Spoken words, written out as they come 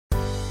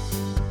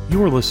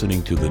You're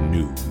listening to the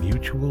new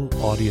Mutual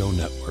Audio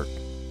Network.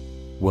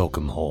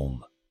 Welcome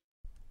home.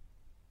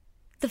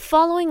 The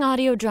following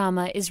audio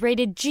drama is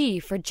rated G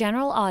for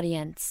general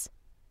audience.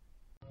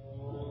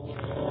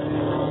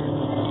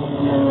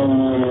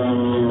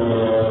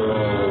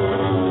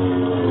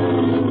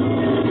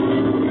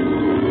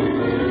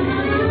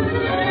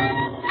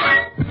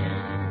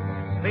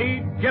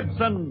 Speed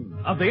Gibson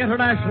of the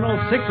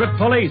International Secret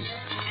Police.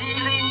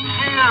 Ceiling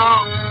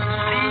zero,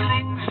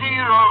 ceiling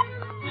zero,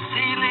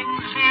 ceiling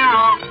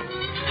zero,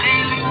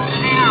 ceiling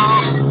zero,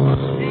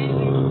 ceiling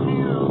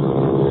zero.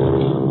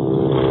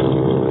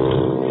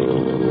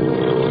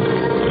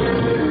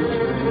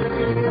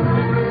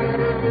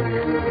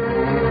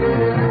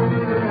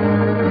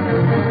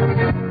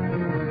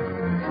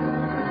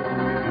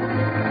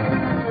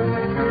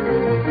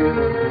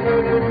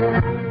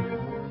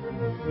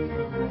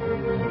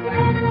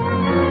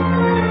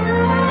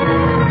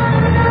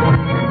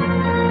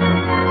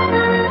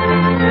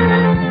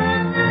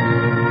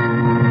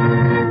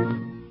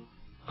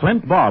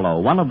 Clint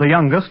Barlow, one of the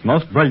youngest,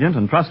 most brilliant,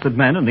 and trusted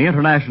men in the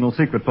International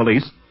Secret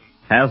Police,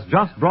 has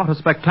just brought a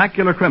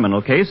spectacular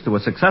criminal case to a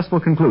successful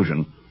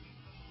conclusion.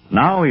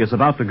 Now he is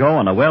about to go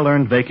on a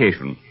well-earned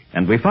vacation,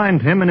 and we find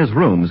him in his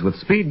rooms with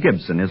Speed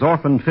Gibson, his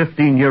orphaned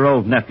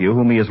 15-year-old nephew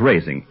whom he is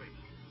raising.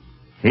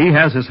 He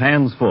has his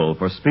hands full,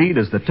 for Speed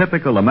is the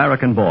typical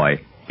American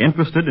boy,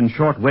 interested in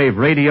shortwave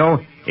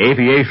radio,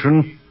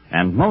 aviation,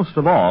 and most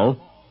of all,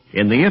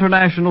 in the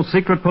International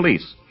Secret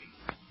Police.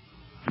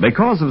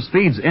 Because of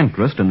Speed's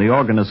interest in the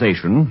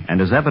organization and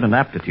his evident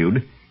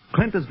aptitude,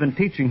 Clint has been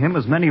teaching him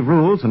as many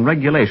rules and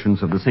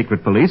regulations of the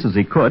secret police as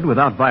he could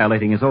without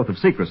violating his oath of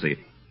secrecy.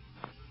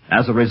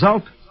 As a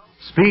result,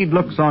 Speed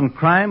looks on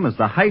crime as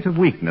the height of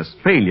weakness,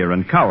 failure,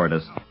 and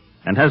cowardice,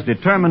 and has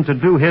determined to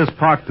do his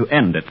part to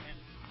end it.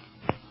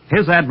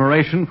 His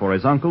admiration for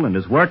his uncle and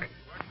his work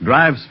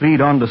drives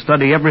Speed on to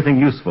study everything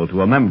useful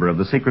to a member of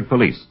the secret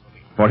police,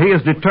 for he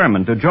is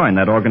determined to join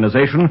that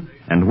organization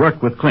and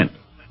work with Clint.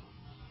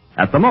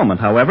 At the moment,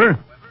 however,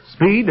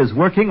 Speed is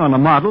working on a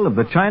model of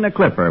the China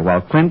Clipper while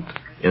Clint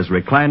is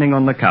reclining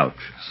on the couch,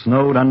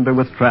 snowed under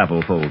with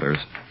travel folders.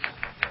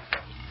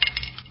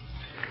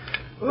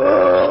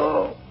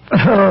 Oh,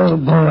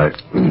 boy.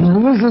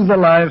 This is the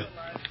life.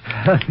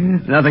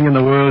 Nothing in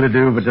the world to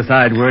do but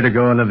decide where to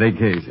go on a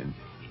vacation.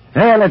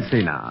 Let's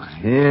see now.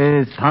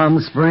 Here's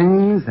Palm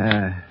Springs,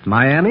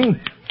 Miami,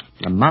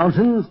 the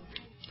mountains.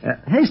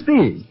 Hey,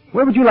 Speed,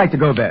 where would you like to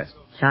go best?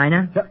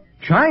 China?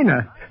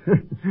 China?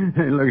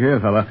 Hey, look here,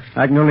 fella.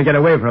 I can only get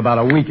away for about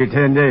a week or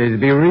 10 days.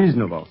 Be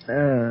reasonable.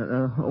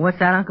 What's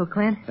that, Uncle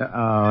Clint?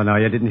 Oh, no,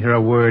 you didn't hear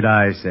a word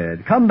I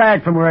said. Come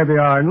back from wherever you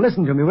are and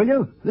listen to me, will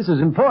you? This is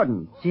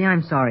important. Gee,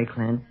 I'm sorry,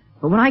 Clint.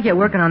 But when I get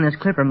working on this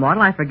Clipper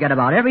model, I forget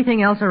about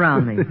everything else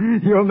around me.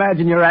 You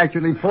imagine you're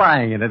actually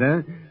flying in it,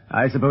 huh?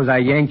 I suppose I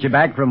yanked you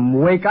back from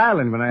Wake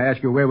Island when I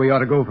asked you where we ought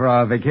to go for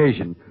our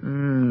vacation.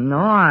 No,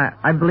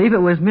 I believe it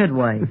was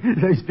Midway.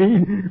 Say,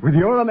 Speed, with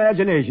your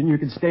imagination, you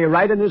could stay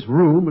right in this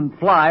room and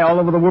fly all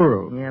over the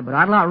world. Yeah, but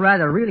I'd a lot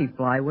rather really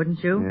fly,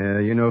 wouldn't you? Yeah,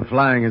 you know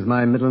flying is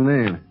my middle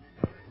name.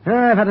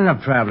 I've had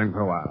enough traveling for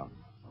a while.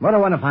 What I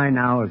want to find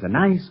now is a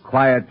nice,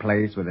 quiet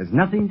place where there's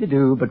nothing to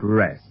do but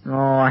rest.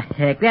 Oh,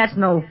 heck, that's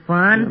no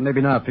fun. Well,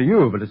 maybe not for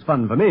you, but it's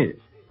fun for me.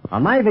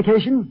 On my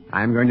vacation,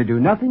 I'm going to do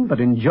nothing but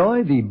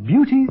enjoy the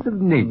beauties of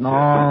nature.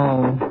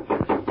 No.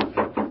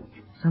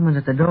 Someone's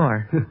at the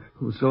door.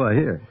 So I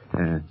hear.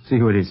 See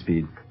who it is,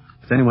 Speed.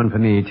 If it's anyone for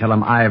me, tell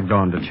them I've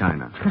gone to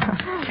China.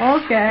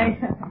 Okay.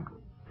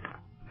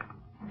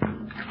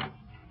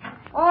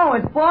 Oh,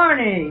 it's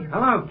Barney.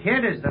 Hello,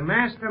 kid. Is the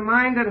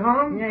mastermind at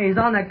home? Yeah, he's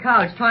on the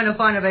couch trying to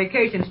find a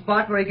vacation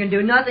spot where he can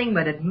do nothing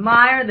but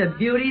admire the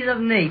beauties of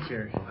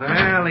nature.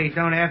 Well, he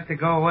don't have to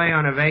go away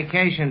on a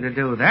vacation to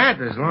do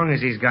that as long as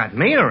he's got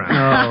me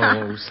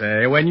around. Oh,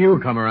 say, when you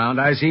come around,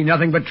 I see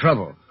nothing but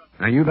trouble.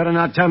 Now, you better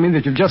not tell me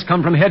that you've just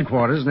come from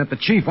headquarters and that the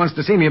chief wants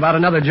to see me about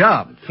another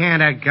job.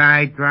 Can't a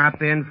guy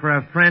drop in for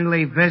a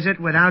friendly visit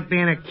without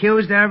being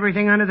accused of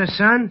everything under the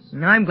sun?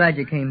 No, I'm glad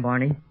you came,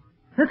 Barney.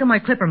 Look at my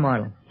Clipper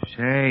model.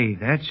 Say,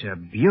 that's a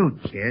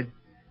beaut, kid.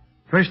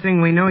 First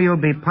thing we know, you'll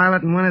be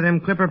piloting one of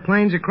them Clipper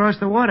planes across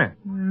the water.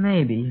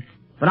 Maybe.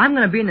 But I'm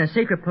going to be in the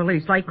secret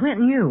police like Clint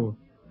and you.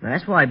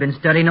 That's why I've been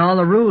studying all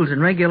the rules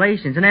and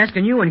regulations and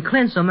asking you and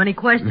Clint so many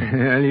questions.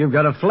 Well, you've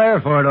got a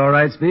flair for it, all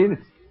right, Speed.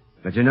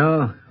 But you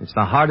know, it's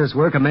the hardest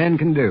work a man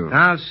can do.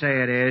 I'll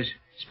say it is.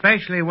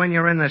 Especially when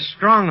you're in the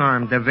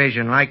strong-arm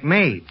division like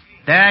me.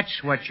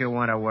 That's what you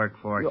want to work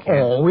for, kid.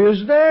 Oh,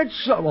 is that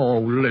so? Oh,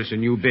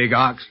 listen, you big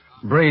ox.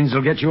 Brains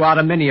will get you out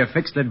of many a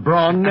fix that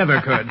brawn never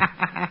could.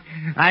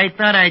 I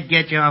thought I'd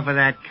get you off of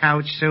that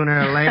couch sooner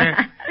or later.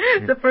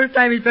 The first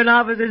time he's been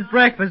off is his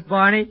breakfast,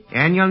 Barney.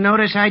 And you'll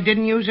notice I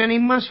didn't use any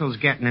muscles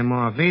getting him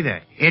off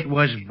either. It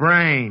was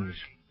brains.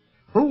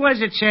 Who was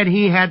it said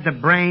he had the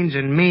brains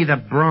and me the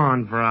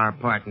brawn for our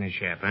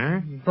partnership,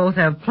 huh? Both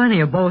have plenty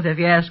of both, if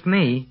you ask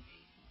me.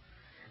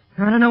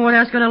 I don't know where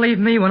that's going to leave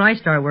me when I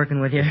start working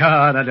with you.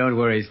 Oh, now don't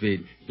worry,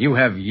 Speed. You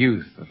have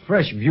youth, a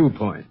fresh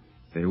viewpoint.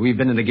 Say, we've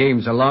been in the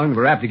game so long,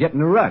 we're apt to get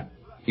in a rut.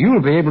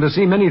 you'll be able to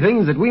see many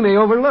things that we may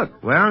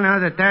overlook. Well, now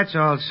that that's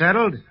all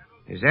settled,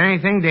 is there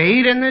anything to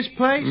eat in this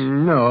place?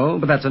 No,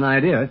 but that's an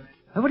idea.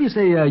 What do you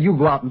say you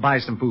go out and buy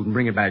some food and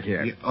bring it back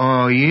here?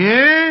 Oh,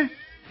 yeah?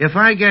 If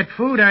I get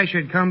food, I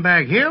should come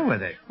back here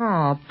with it.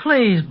 Oh,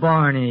 please,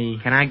 Barney.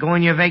 Can I go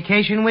on your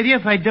vacation with you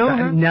if I do?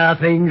 Huh?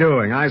 Nothing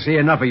doing. I see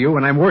enough of you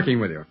when I'm working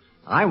with you.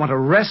 I want to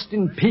rest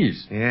in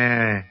peace.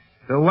 Yeah.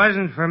 If it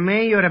wasn't for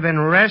me, you'd have been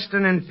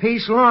resting in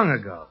peace long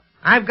ago.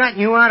 I've gotten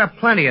you out of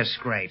plenty of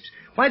scrapes.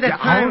 Why the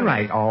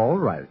time... All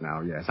right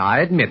now, yes. I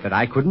admit that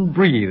I couldn't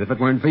breathe if it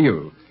weren't for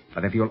you.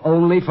 But if you'll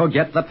only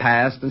forget the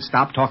past and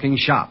stop talking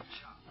shop.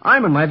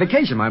 I'm on my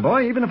vacation, my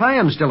boy, even if I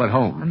am still at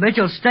home. I bet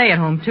you'll stay at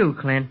home, too,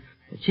 Clint.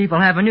 The chief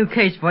will have a new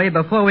case for you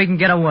before we can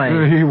get away.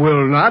 He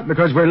will not,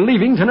 because we're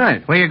leaving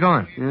tonight. Where you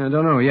going? I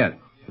don't know yet.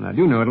 And I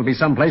do know it'll be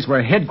someplace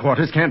where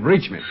headquarters can't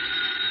reach me.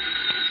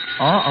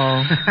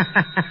 Uh-oh.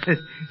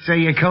 So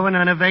you're going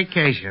on a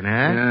vacation, huh?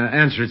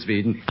 Answer it,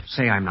 Speed, and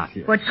say I'm not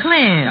here. But,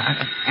 Clint...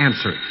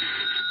 Answer it.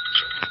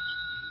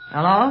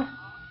 Hello?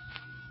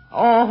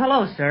 Oh,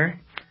 hello, sir.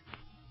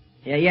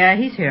 Yeah,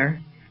 he's here.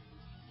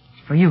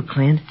 It's for you,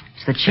 Clint.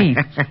 It's the chief.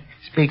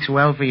 Speaks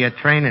well for your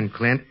training,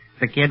 Clint.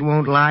 The kid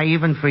won't lie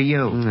even for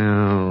you.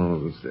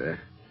 No, sir.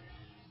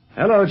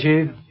 Hello,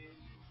 Chief.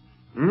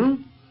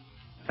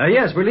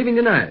 Yes, we're leaving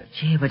tonight.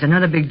 Gee, but it's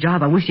another big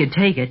job. I wish you'd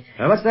take it.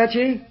 What's that,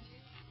 Chief?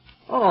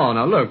 Oh,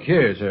 now look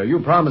here, sir.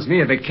 You promised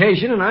me a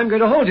vacation, and I'm going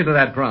to hold you to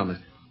that promise.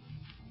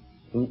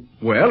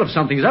 Well, if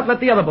something's up, let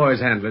the other boys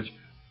handle it.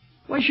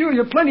 Why, sure,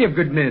 you're plenty of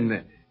good men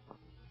there.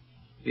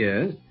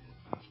 Yes?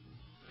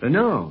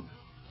 No.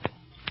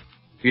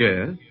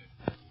 Yes?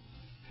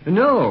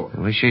 No.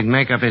 I wish he'd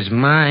make up his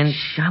mind.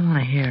 Shh, I want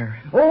to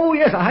hear. Oh,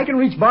 yes, I can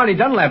reach Barney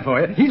Dunlap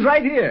for you. He's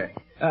right here.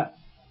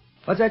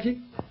 What's that, Chief?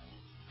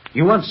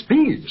 You want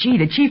Speed? Gee,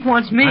 the chief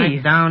wants me.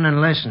 Lie down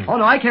and listen. Oh,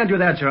 no, I can't do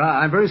that, sir.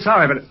 I'm very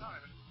sorry, but...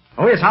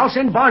 Oh, yes, I'll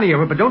send Barney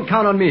over, but don't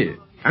count on me.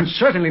 And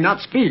certainly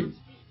not Speed.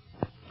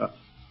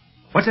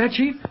 What's that,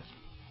 Chief?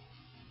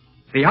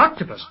 The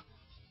Octopus.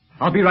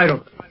 I'll be right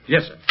over.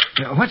 Yes,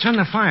 sir. What's on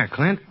the fire,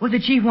 Clint? What'd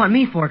the chief want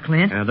me for,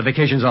 Clint? The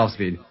vacation's off,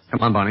 Speed.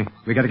 Come on, Barney.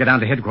 We got to get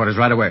down to headquarters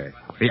right away.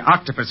 The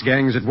Octopus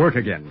gang's at work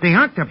again. The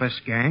Octopus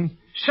gang?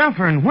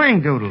 Suffering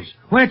whangdoodles.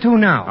 Where to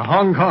now?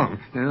 Hong Kong.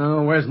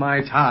 Oh, where's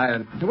my tie?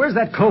 And where's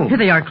that comb? Here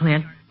they are,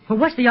 Clint. Well,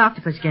 what's the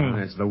Octopus gang?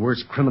 It's the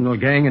worst criminal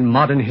gang in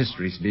modern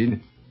history,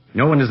 Speed.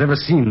 No one has ever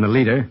seen the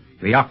leader,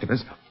 the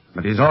Octopus,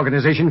 but his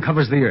organization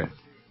covers the earth,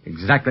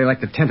 exactly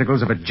like the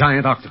tentacles of a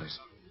giant octopus.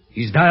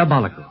 He's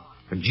diabolical,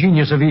 a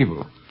genius of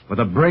evil, with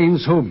a brain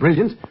so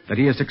brilliant that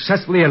he has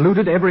successfully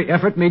eluded every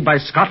effort made by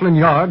Scotland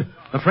Yard,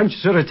 the French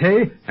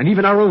Sûreté, and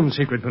even our own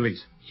secret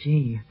police.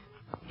 Gee,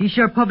 he's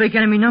sure public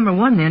enemy number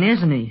one then,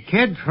 isn't he?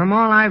 Kid, from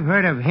all I've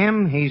heard of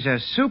him, he's a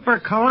super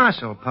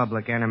colossal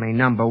public enemy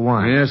number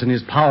one. Yes, and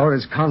his power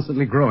is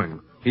constantly growing.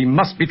 He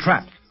must be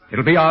trapped.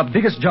 It'll be our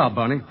biggest job,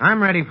 Barney.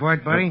 I'm ready for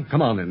it, buddy.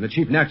 Come on, then. The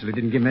chief naturally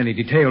didn't give me any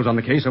details on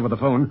the case over the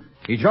phone.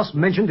 He just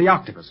mentioned the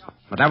Octopus.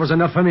 But that was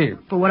enough for me.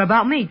 But what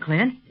about me,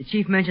 Clint? The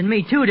chief mentioned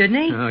me, too, didn't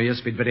he? Oh, yes,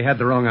 Speed, but he had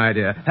the wrong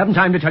idea. Haven't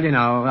time to tell you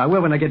now. I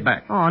will when I get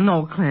back. Oh,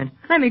 no, Clint.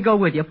 Let me go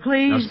with you,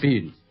 please. Now,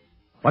 Speed,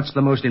 what's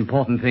the most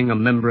important thing a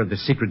member of the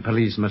secret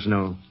police must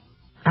know?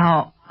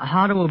 How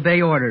to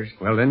obey orders.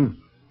 Well, then,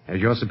 as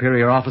your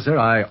superior officer,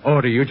 I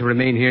order you to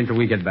remain here until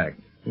we get back.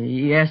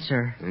 Yes,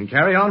 sir. And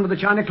carry on with the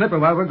China Clipper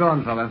while we're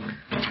gone, fella.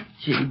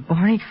 Gee,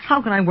 Barney,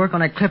 how can I work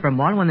on a clipper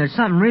model when there's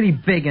something really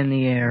big in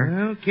the air?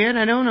 Well, kid,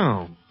 I don't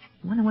know.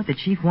 Wonder what the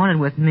chief wanted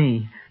with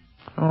me.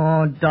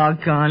 Oh,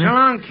 doggone it. So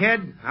long,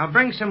 kid. I'll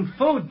bring some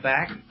food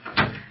back.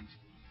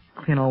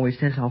 Clint always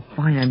says how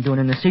fine I'm doing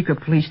in the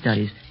secret police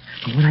studies.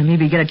 But when I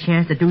maybe get a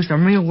chance to do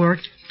some real work,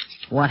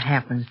 what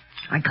happens?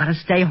 I gotta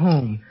stay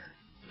home.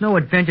 No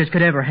adventures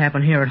could ever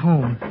happen here at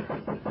home.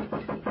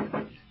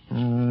 Oh,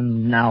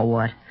 now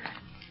what?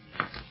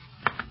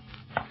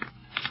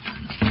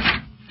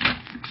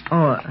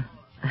 Oh,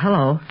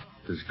 hello.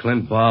 Does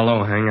Clint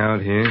Barlow hang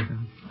out here?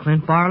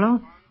 Clint Barlow?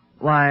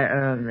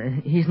 Why,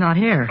 he's not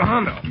here.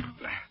 Oh, no.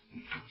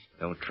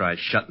 Don't try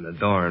shutting the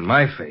door in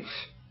my face.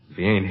 If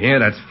he ain't here,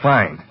 that's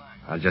fine.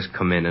 I'll just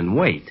come in and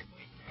wait.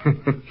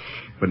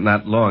 But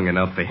not long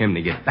enough for him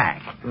to get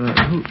back.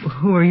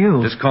 Who are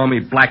you? Just call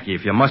me Blackie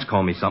if you must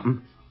call me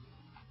something.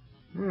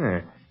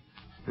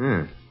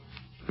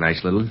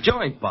 Nice little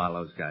joint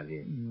Barlow's got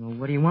here. Well,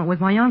 what do you want with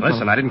my uncle?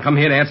 Listen, I didn't come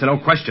here to answer no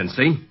questions,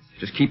 see?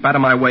 Just keep out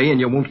of my way and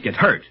you won't get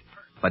hurt.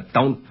 But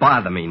don't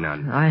bother me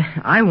none.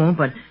 I won't,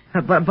 but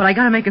I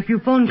gotta make a few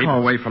phone calls. Keep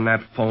away from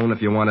that phone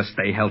if you want to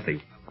stay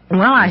healthy.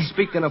 Well, And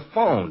speaking of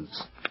phones,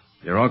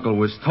 your uncle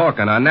was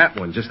talking on that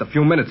one just a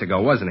few minutes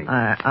ago, wasn't he?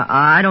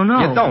 I don't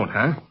know. You don't,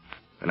 huh?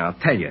 And I'll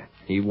tell you,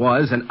 he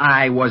was and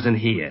I wasn't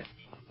here.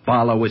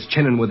 Barlow was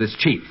chinning with his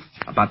chief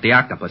about the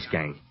Octopus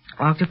gang.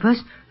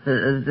 Octopus?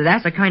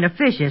 That's a kind of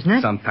fish, isn't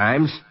it?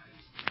 Sometimes.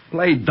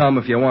 Play dumb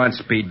if you want,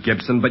 Speed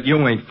Gibson, but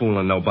you ain't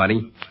fooling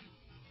nobody.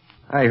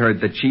 I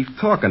heard the chief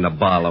talking to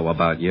Barlow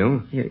about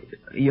you.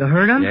 You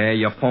heard him? Yeah,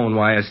 your phone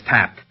wire's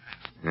tapped.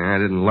 I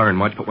didn't learn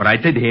much, but what I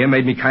did hear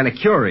made me kind of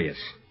curious.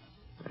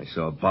 I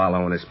saw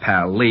Barlow and his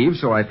pal leave,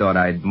 so I thought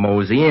I'd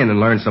mosey in and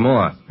learn some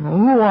more. Well,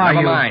 who are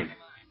Never you? mind.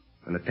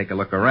 I'm going to take a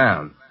look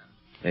around.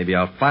 Maybe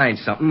I'll find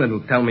something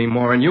that'll tell me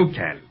more than you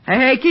can.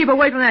 Hey, keep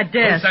away from that Who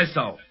desk. says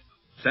so?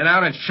 Sit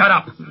down and shut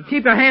up.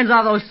 Keep your hands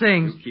off those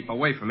things. Keep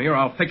away from me or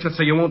I'll fix it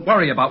so you won't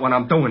worry about what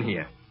I'm doing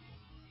here.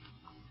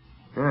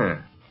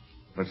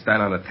 What's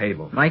that on the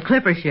table? My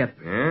clipper ship.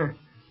 Yeah?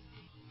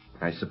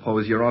 I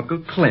suppose your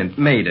Uncle Clint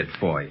made it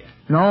for you.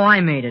 No,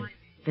 I made it.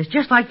 It's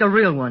just like the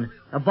real one.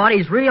 The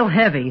body's real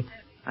heavy.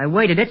 I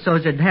weighted it so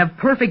it'd have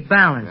perfect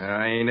balance.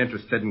 I ain't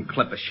interested in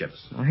clipper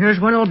ships. Well, here's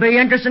one that'll be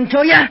interesting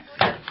to you.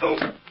 Oh.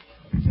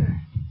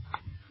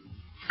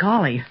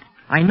 Golly,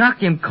 I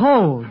knocked him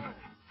cold.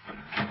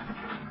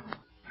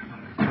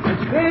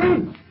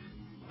 Speed!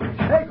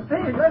 Hey,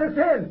 Speed, let us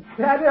in.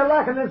 The idea of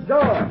locking this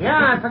door.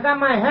 Yeah, I forgot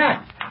my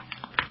hat.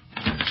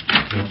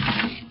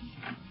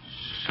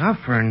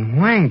 Suffering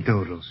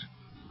wang-doodles.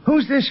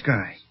 Who's this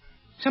guy?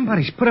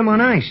 Somebody's put him on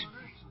ice.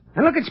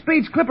 And look at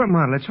Speed's clipper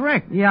model. It's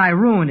wrecked. Yeah, I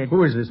ruined it.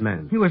 Who is this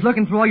man? He was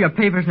looking through all your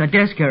papers in the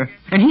desk here,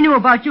 and he knew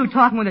about you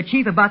talking with the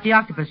chief about the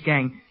Octopus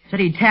gang. Said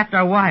he'd tapped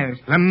our wires.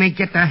 Let me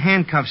get the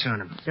handcuffs on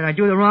him. Did I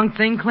do the wrong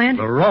thing, Clint?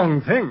 The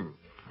wrong thing.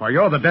 Why,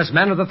 you're the best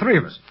man of the three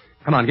of us.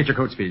 Come on, get your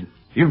coat, Speed.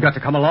 You've got to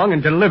come along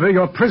and deliver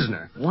your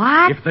prisoner.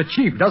 What? If the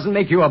chief doesn't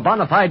make you a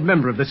bona fide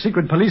member of the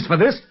secret police for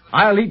this,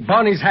 I'll eat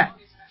Barney's hat.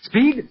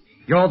 Speed,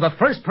 you're the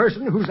first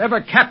person who's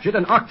ever captured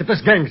an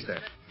Octopus gangster.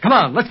 Come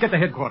on, let's get to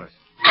headquarters.